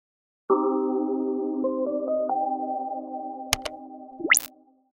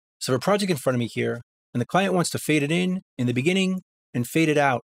So I have a project in front of me here, and the client wants to fade it in the beginning and fade it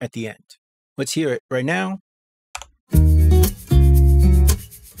out at the end. Let's hear it right now.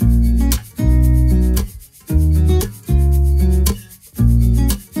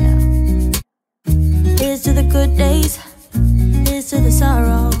 Here's to the good days, here's to the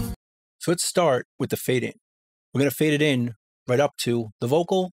sorrow. So let's start with the fade in. We're going to fade it in right up to the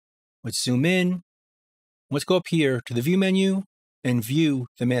vocal. Let's zoom in. Let's go up here to the view menu and view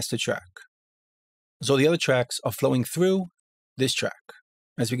the master track. So the other tracks are flowing through this track.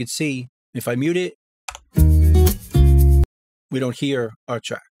 As we can see, if I mute it, we don't hear our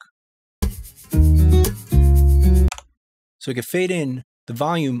track. So we can fade in the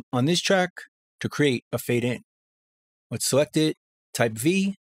volume on this track to create a fade in. Let's select it, type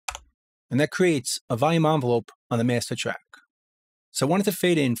V, and that creates a volume envelope on the master track. So I wanted to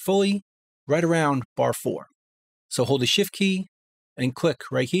fade in fully right around bar 4. So hold the shift key and click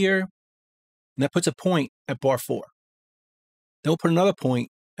right here, and that puts a point at bar 4. Then we'll put another point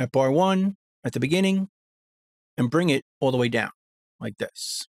at bar 1 at the beginning and bring it all the way down like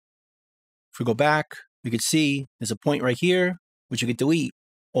this. If we go back, we can see there's a point right here, which you can delete.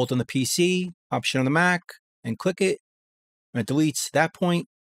 Alt on the PC, Option on the Mac, and click it, and it deletes that point,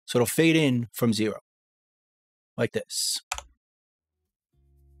 so it'll fade in from 0, like this.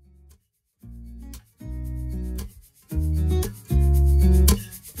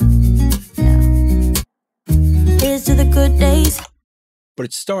 Here's to the good days. But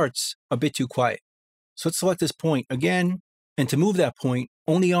it starts a bit too quiet. So let's select this point again, and to move that point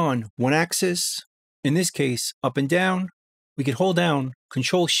only on one axis, in this case up and down, we could hold down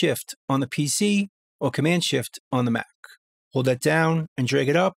Control-Shift on the PC or Command-Shift on the Mac. Hold that down and drag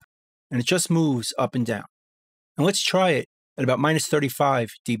it up, and it just moves up and down. And let's try it at about -35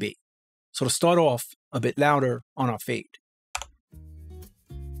 dB. So to start off a bit louder on our fade.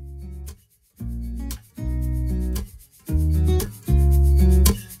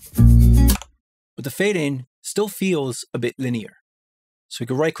 But the fade in still feels a bit linear. So we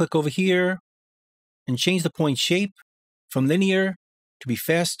can right click over here and change the point shape from linear to be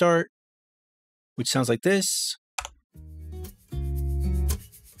fast start, which sounds like this.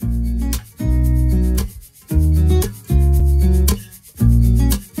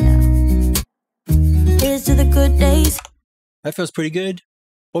 Here's to the good days. That feels pretty good.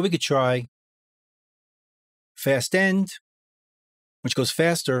 Or we could try fast end, which goes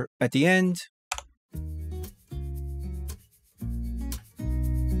faster at the end.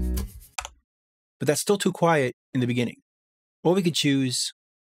 But that's still too quiet in the beginning. Or we could choose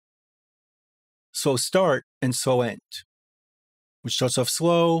slow start and slow end, which starts off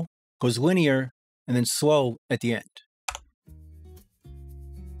slow, goes linear, and then slow at the end.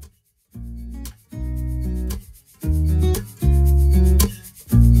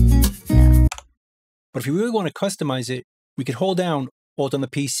 But if you really want to customize it, we could hold down Alt on the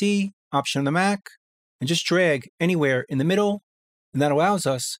PC, Option on the Mac, and just drag anywhere in the middle, and that allows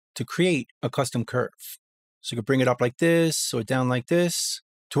us to create a custom curve. So you could bring it up like this, or down like this,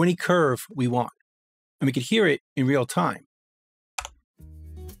 to any curve we want. And we could hear it in real time.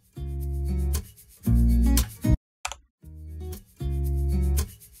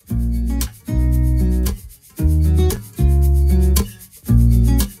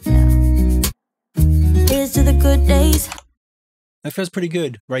 Here's to the good days. That feels pretty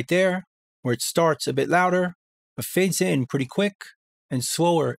good right there, where it starts a bit louder, but fades in pretty quick and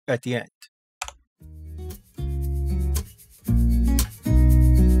slower at the end.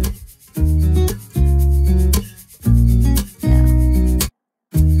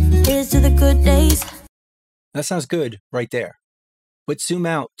 Here's to the good days. That sounds good right there. Let's zoom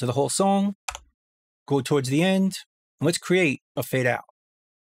out to the whole song, go towards the end, and let's create a fade out.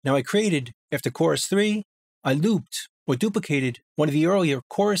 Now I created, after chorus 3, I looped or duplicated one of the earlier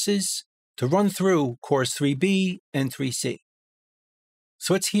choruses to run through chorus 3B and 3C.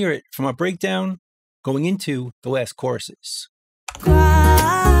 So let's hear it from our breakdown going into the last choruses.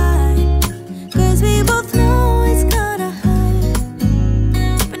 Cry, 'cause we both know it's gonna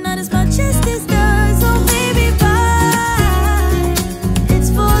hurt, but not as much as this does. So baby, bye. It's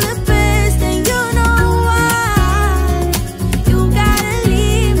for the best, and you know why. You gotta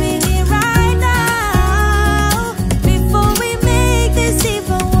leave me here right now before we make this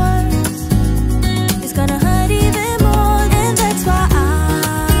even worse. It's gonna hurt even more, and that's why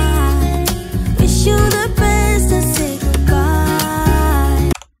I wish you the best and say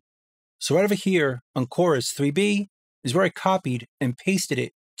goodbye. So right over here on chorus 3B is where I copied and pasted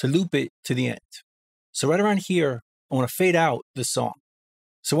it to loop it to the end. So right around here, I want to fade out the song.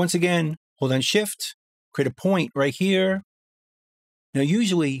 So once again, hold down Shift, create a point right here, Now,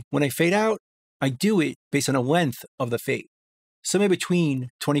 usually when I fade out, I do it based on the length of the fade, somewhere between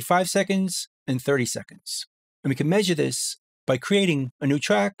 25 seconds and 30 seconds. And we can measure this by creating a new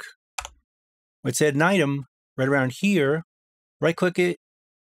track. Let's add an item right around here, right-click it,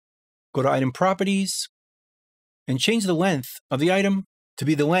 go to Item Properties, and change the length of the item to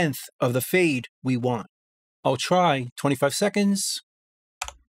be the length of the fade we want. I'll try 25 seconds.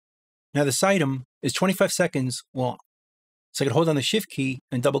 Now this item is 25 seconds long. So I can hold down the Shift key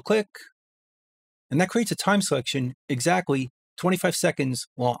and double-click, and that creates a time selection exactly 25 seconds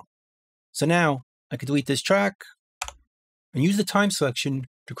long. So now I can delete this track and use the time selection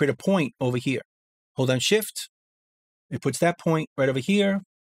to create a point over here. Hold down Shift, it puts that point right over here.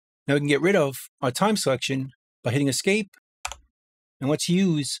 Now we can get rid of our time selection by hitting Escape, and let's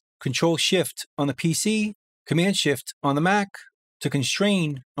use Control-Shift on the PC, Command-Shift on the Mac to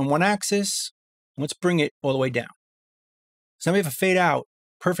constrain on one axis. Let's bring it all the way down. So now we have a fade out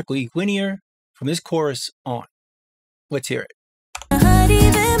perfectly linear from this chorus on. Let's hear it.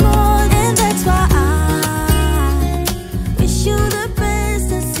 Even more, and that's why I wish you the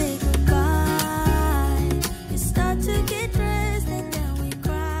best and say goodbye. You start to get dressed and then we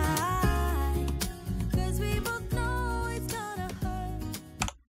cry, 'cause we both know it's gonna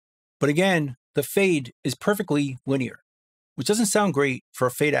hurt. But again, the fade is perfectly linear, which doesn't sound great for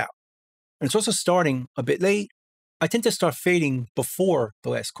a fade out. And it's also starting a bit late. I tend to start fading before the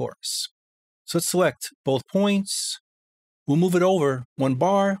last chorus. So let's select both points. We'll move it over one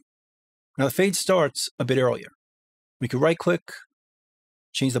bar. Now the fade starts a bit earlier. We can right-click,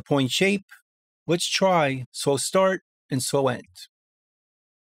 change the point shape. Let's try slow start and slow end,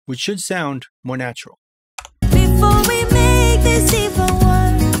 which should sound more natural. Before we make this even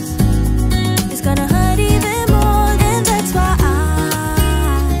worse, it's gonna hurt even more, and that's why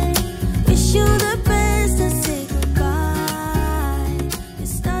I wish you the best and say goodbye. You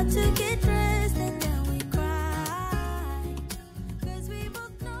start to get dressed and then we cry, 'cause we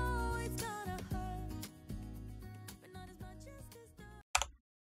both know it's gonna hurt, but not as much as this does.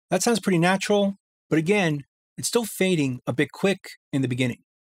 That sounds pretty natural, but again, it's still fading a bit quick in the beginning.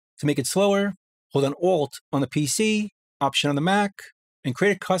 To make it slower, hold on Alt on the PC, Option on the Mac, and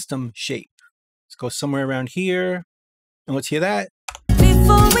create a custom shape. Let's go somewhere around here, and let's hear that.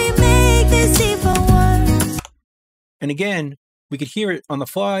 Before we make this even worse, And again, we could hear it on the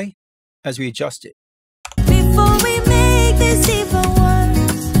fly as we adjust it. before we make this even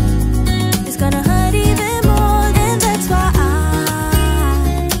worse, it's gonna hurt even more, and that's why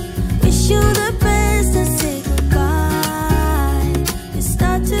I wish you the best and say goodbye. You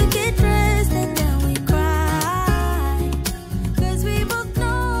start to get dressed and then we cry, 'cause we both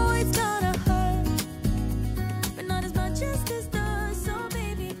know it's gonna hurt, but not as much as this does, so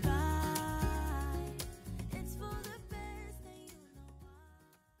baby bye. It's for the best and you know why.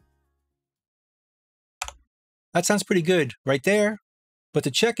 That sounds pretty good right there. But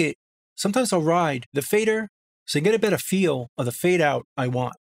to check it, sometimes I'll ride the fader so I get a better feel of the fade out I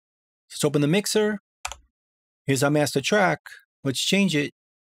want. Let's open the mixer. Here's our master track. Let's change it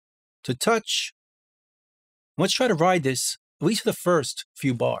to touch. Let's try to ride this at least for the first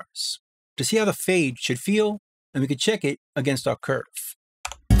few bars to see how the fade should feel, and we can check it against our curve.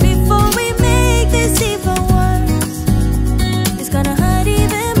 Before we make this even worse, it's gonna hurt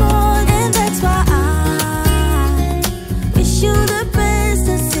even more, and that's why I wish you the best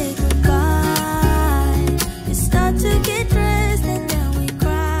and say goodbye. You start to get dressed and then we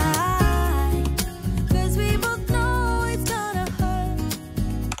cry, 'cause we both know it's gonna hurt.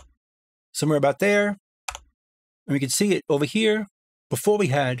 Somewhere about there. And we can see it over here. Before we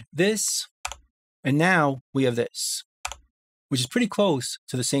had this, and now we have this, which is pretty close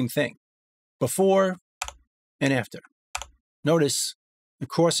to the same thing. Before and after. Notice the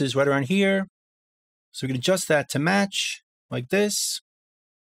cross is right around here. So we can adjust that to match like this.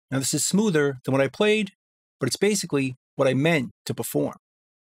 Now this is smoother than what I played, but it's basically what I meant to perform.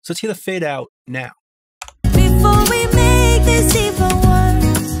 So let's hear the fade out now. Before we make this even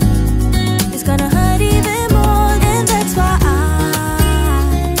worse, it's gonna hurt even more, and that's why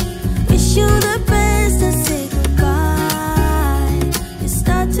I wish you the best and say goodbye. You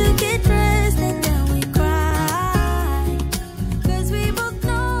start to get dressed and then we cry, 'cause we both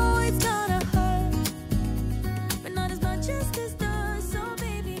know it's gonna hurt, but not as much as this does, so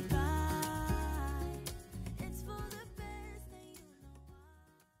baby bye. It's for the best and you know why.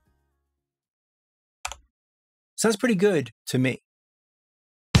 Sounds pretty good to me.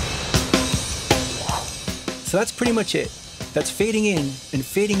 So that's pretty much it. That's fading in and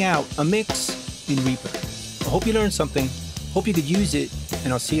fading out a mix in Reaper. I hope you learned something. Hope you could use it,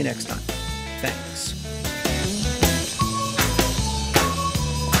 and I'll see you next time. Thanks.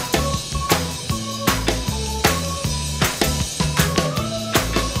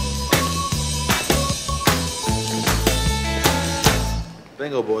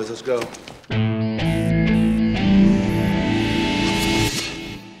 Bingo, boys, let's go.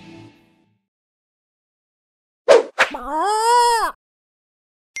 Oh.